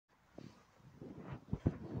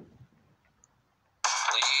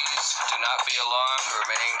be alarmed,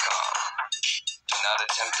 remain calm. Do not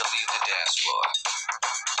attempt to leave the dance floor.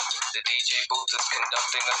 The DJ booth is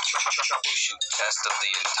conducting a troubleshoot test of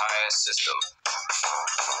the entire system.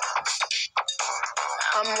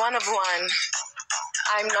 I'm one of one.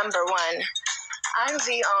 I'm number one. I'm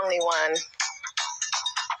the only one.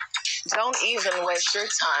 Don't even waste your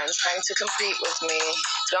time trying to compete with me.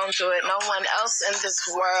 Don't do it. No one else in this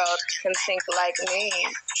world can think like me.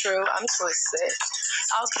 True, I'm twisted.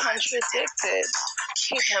 I'll contradict it.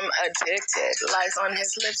 Keep him addicted. Lies on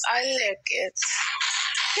his lips, I lick it.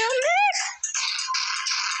 Unique!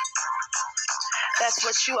 That's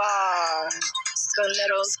what you are.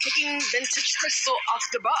 Stilettos kicking vintage crystal off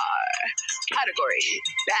the bar. Category,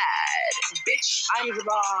 bad. Bitch, I'm the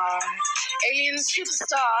bar. Alien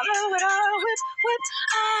superstar. Whip.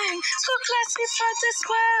 I'm too classy for this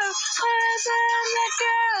world. Forever I'm that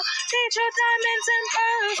girl. Feature diamonds and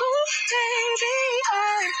pearls. Ooh, baby,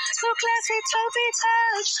 I'm too classy to be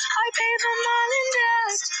touched. I pay them all in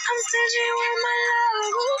dust. I'm stingy with my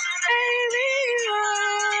love. Ooh, baby,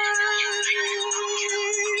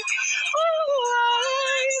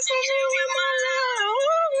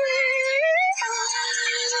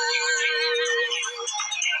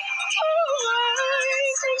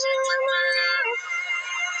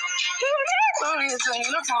 it's a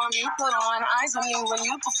uniform you put on. Eyes on you when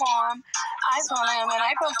you perform. Eyes on him and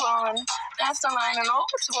I perform. That's the line and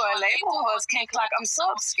open to a label was kink like I'm so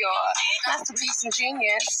obscure. Masterpiece and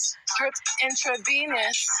genius. Drip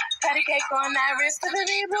intravenous. Patty cake on that wrist of the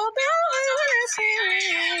deep blue bill.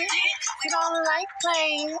 We don't like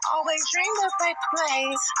playing. Always dream of paper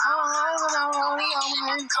planes. When I'm rolling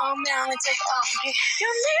on, calm down and take off again. You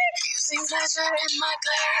need using pleasure in my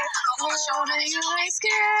glare. On the shoulder, you ain't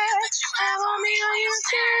scared. Have on me, are you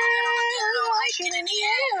scared? Like it in the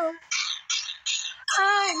air.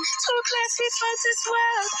 I'm too classy for this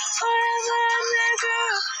world. Forever I'm that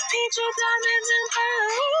girl. Feature diamonds and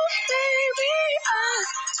pearls. Ooh, baby, I'm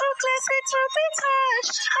too classy to be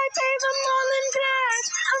touched. I pay them all in dust.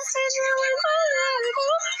 I'm sitting with my love.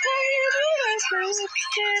 Ooh, baby,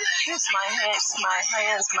 it's my hips, my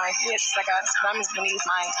hands, my hips. I got diamonds beneath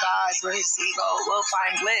my thighs. Where his ego will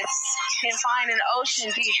find bliss. Can't find an ocean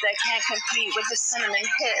deep that can't compete with the cinnamon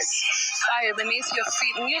kiss. Fire beneath your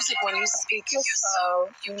feet, music when you speak. You're so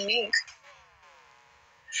unique.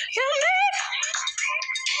 Unique!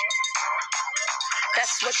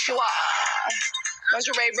 That's what you are.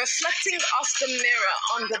 Lingerie reflecting off the mirror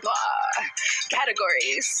on the bar.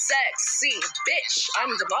 Category, sexy, bitch,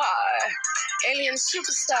 I'm the bar. Alien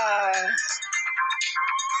superstar. We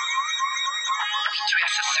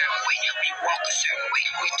dress a certain way, we walk a certain way,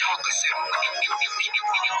 we talk a certain way, we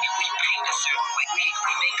paint a certain way,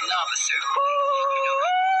 we make love a certain way.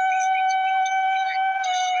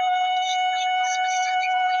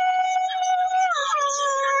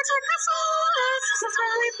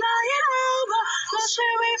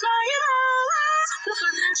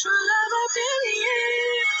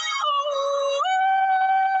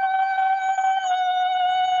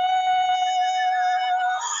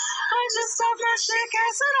 Just stop my shit,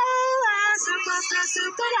 Casanova.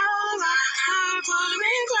 Supernova. I'm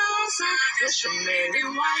pulling closer. It's your man,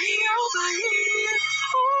 why he over here?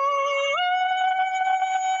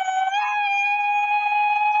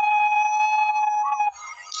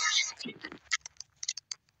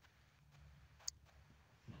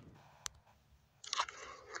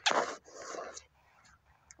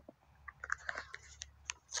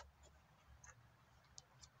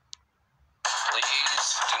 Please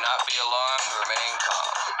do not be alarmed, remain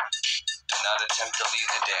calm. Do not attempt to leave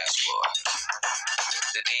the dance floor.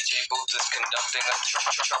 The DJ booth is conducting a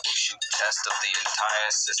troubleshoot test of the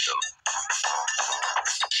entire system.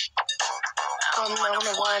 I'm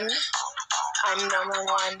number one. I'm number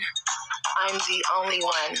one. I'm the only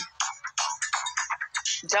one.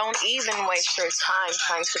 Don't even waste your time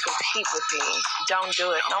trying to compete with me. Don't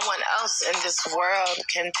do it. No one else in this world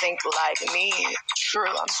can think like me. True,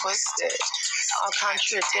 I'm twisted. I'll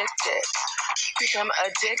contradict it. Become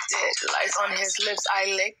addicted. Lies on his lips, I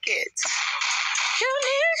lick it.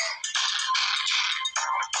 Unique.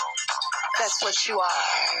 That's what you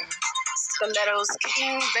are. Stilettos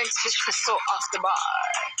king vintage crystal off the bar.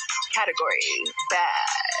 Category,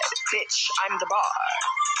 bad. Bitch, I'm the bar.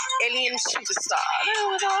 Alien superstar.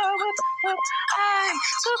 Whip. I'm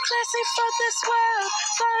too classy for this world.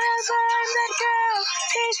 Forever I'm that girl.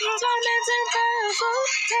 Feature diamonds and pearls. Oh,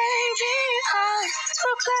 baby, I'm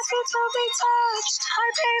too classy to be touched. I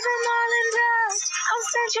pay them all in dust. I'm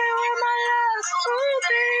stingy with my love. Oh,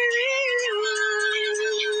 baby.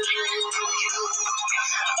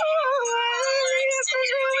 Oh, I'm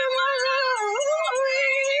stingy with my love.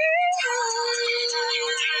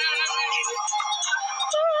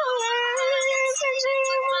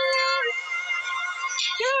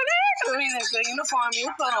 the uniform you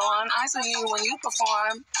put on. Eyes on you when you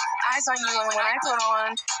perform. Eyes on you when I put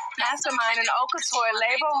on. Mastermind and haute couture,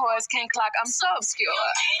 labor horse, can't clock. I'm so obscure.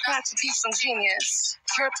 Masterpiece and genius.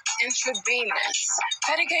 Perp intravenous.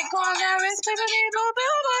 Patty cake, corn, Harris, Tiffany, blue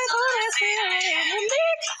billboard, who is feeling me?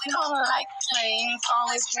 We don't like planes.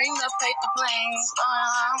 Always bring the paper planes.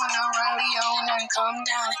 I wanna rodeo and then come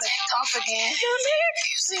down, take off again. Unique.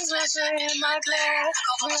 You see pleasure in my glare.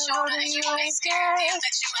 Go for shoulder, you ain't scared.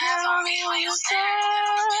 Care on me when you stare.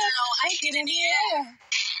 I get in the air.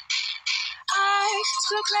 I'm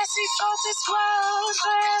too classy for this world.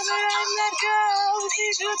 Forever I'm that girl.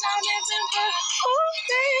 Teach you diamonds and pearls. Oh,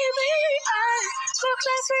 baby, I'm too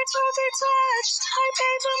classy to be touched. I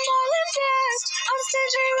paid them all in cash. I'm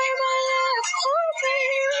stingy with my love. Oh,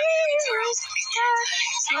 baby,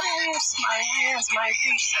 my hands, my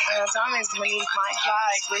feet. Diamonds beneath my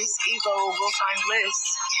flag. Grace ego will find bliss.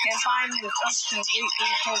 Can't find me us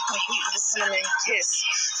completely. Can't complete the cinnamon kiss.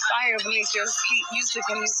 Fire beneath your feet. Music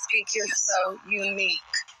when you speak. You're so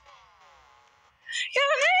unique.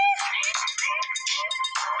 Unique.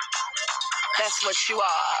 That's what you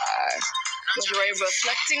are. Lingerie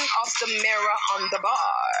reflecting off the mirror on the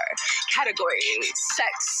bar. Category,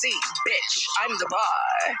 sexy bitch, I'm the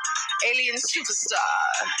bar. Alien superstar.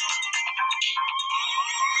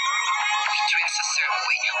 We dress a certain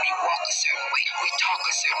way, we walk a certain way, we talk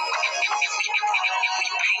a certain way, we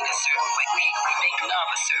paint a certain way, we make love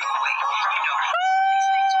a certain way, you know.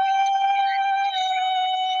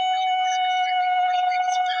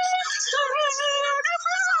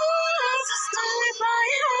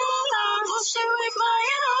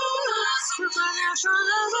 Supernatural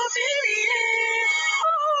love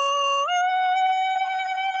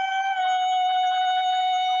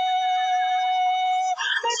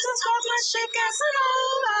of my shit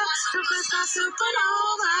Casanova, superstar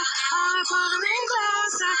supernova. I put him in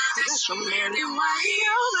closer. That's romantic, why he